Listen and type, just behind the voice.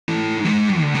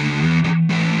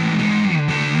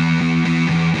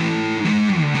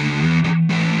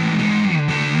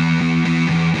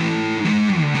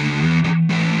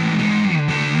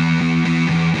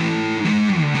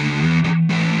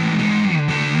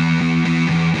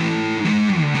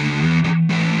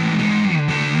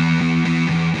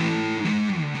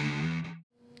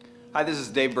Hi, this is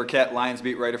Dave Birkett, Lions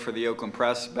beat writer for the Oakland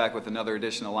Press, back with another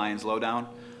edition of Lions Lowdown.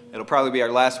 It'll probably be our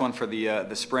last one for the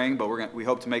spring, but we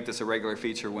hope to make this a regular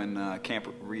feature when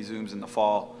camp resumes in the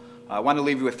fall. I want to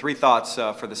leave you with 3 thoughts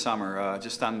for the summer,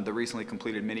 just on the recently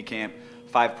completed mini camp.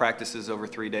 5 practices over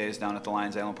 3 days down at the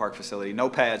Lions Island Park facility. No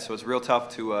pads, so it's real tough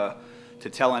to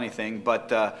tell anything. But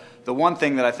the one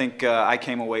thing that I think I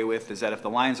came away with is that if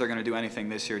the Lions are going to do anything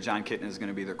this year, Jon Kitna is going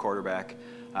to be their quarterback.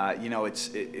 You know,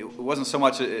 it wasn't so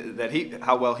much that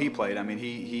how well he played. I mean,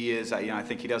 he is. You know, I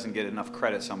think he doesn't get enough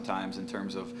credit sometimes in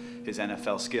terms of his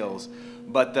NFL skills.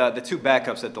 But the 2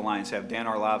 backups that the Lions have, Dan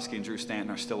Orlovsky and Drew Stanton,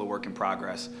 are still a work in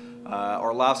progress.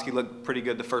 Orlovsky looked pretty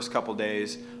good the first couple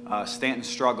days. Stanton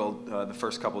struggled the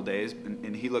first couple days,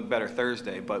 and he looked better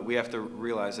Thursday. But we have to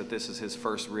realize that this is his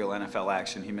first real NFL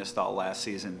action. He missed all last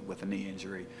season with a knee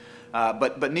injury.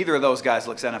 But neither of those guys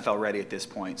looks NFL ready at this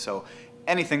point. So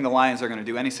anything the Lions are going to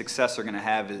do, any success they're going to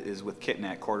have is with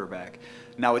Kitna at quarterback.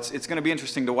 Now, it's going to be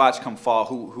interesting to watch come fall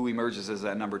who emerges as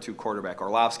that number 2 quarterback.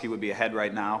 Orlovsky would be ahead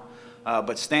right now.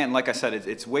 But Stanton, like I said,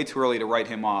 it's way too early to write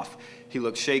him off. He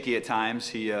looked shaky at times.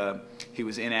 He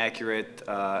was inaccurate.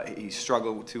 He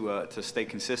struggled to stay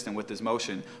consistent with his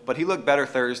motion. But he looked better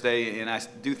Thursday, and I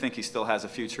do think he still has a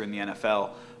future in the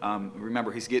NFL.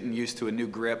 Remember, he's getting used to a new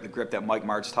grip, the grip that Mike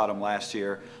Martz taught him last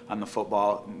year on the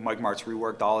football. Mike Martz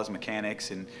reworked all his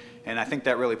mechanics, and I think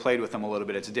that really played with him a little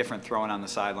bit. It's different throwing on the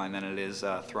sideline than it is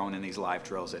throwing in these live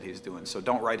drills that he's doing. So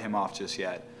don't write him off just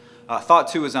yet. Thought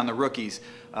 2 is on the rookies.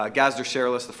 Gazder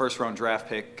Sherlis, the first-round draft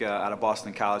pick out of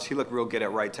Boston College, he looked real good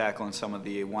at right tackle in some of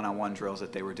the one-on-one drills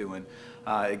that they were doing.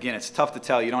 Again, it's tough to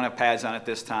tell. You don't have pads on it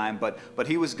this time, but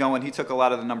he was going. He took a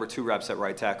lot of the number 2 reps at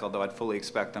right tackle, though I'd fully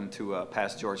expect him to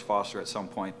pass George Foster at some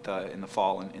point in the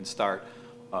fall and start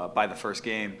by the first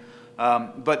game.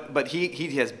 But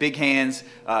he has big hands.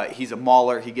 He's a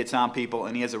mauler. He gets on people,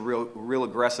 and he has a real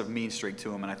aggressive mean streak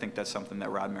to him, and I think that's something that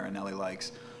Rod Marinelli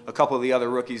likes. A couple of the other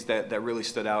rookies that really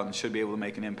stood out and should be able to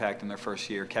make an impact in their first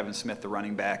year. Kevin Smith, the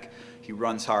running back, he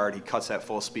runs hard, he cuts at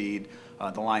full speed.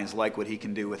 The Lions like what he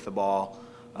can do with the ball.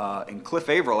 And Cliff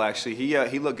Averill, actually,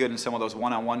 he looked good in some of those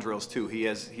one-on-one drills too. He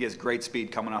has great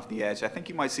speed coming off the edge. I think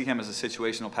you might see him as a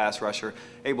situational pass rusher,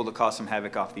 able to cause some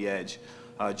havoc off the edge.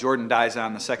 Jordan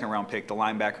Dizon, the second-round pick, the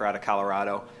linebacker out of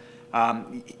Colorado.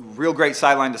 Real great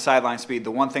sideline-to-sideline speed. The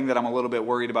one thing that I'm a little bit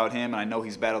worried about him, and I know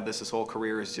he's battled this his whole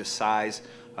career, is just size.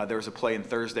 There was a play in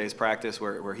Thursday's practice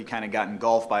where he kind of got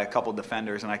engulfed by a couple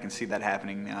defenders, and I can see that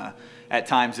happening at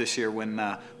times this year when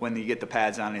you get the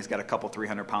pads on and he's got a couple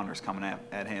 300-pounders coming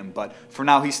at him. But for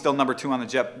now, he's still number 2 on the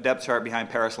depth chart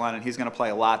behind Paris Len, and he's going to play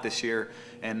a lot this year,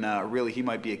 and really he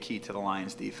might be a key to the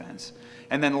Lions' defense.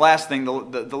 And then the last thing,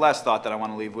 the last thought that I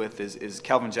want to leave with is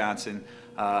Kelvin Johnson.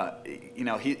 You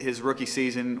know, his rookie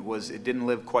season didn't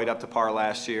live quite up to par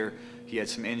last year. He had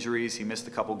some injuries. He missed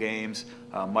a couple games.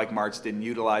 Mike Martz didn't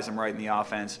utilize him right in the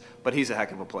offense, but he's a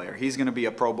heck of a player. He's going to be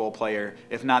a Pro Bowl player,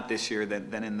 if not this year,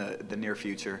 then in the near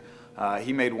future.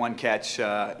 He made one catch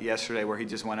yesterday where he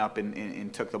just went up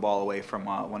and took the ball away from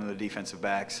one of the defensive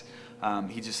backs.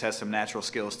 He just has some natural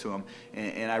skills to him,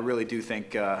 and I really do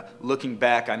think, looking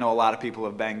back, I know a lot of people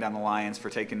have banged on the Lions for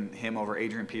taking him over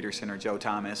Adrian Peterson or Joe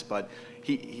Thomas, but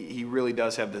he really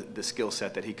does have the skill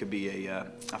set that he could be a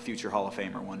future Hall of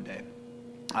Famer one day.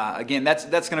 Again, that's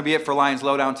going to be it for Lions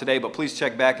Lowdown today, but please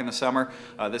check back in the summer.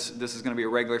 This is going to be a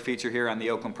regular feature here on the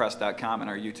oaklandpress.com and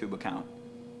our YouTube account.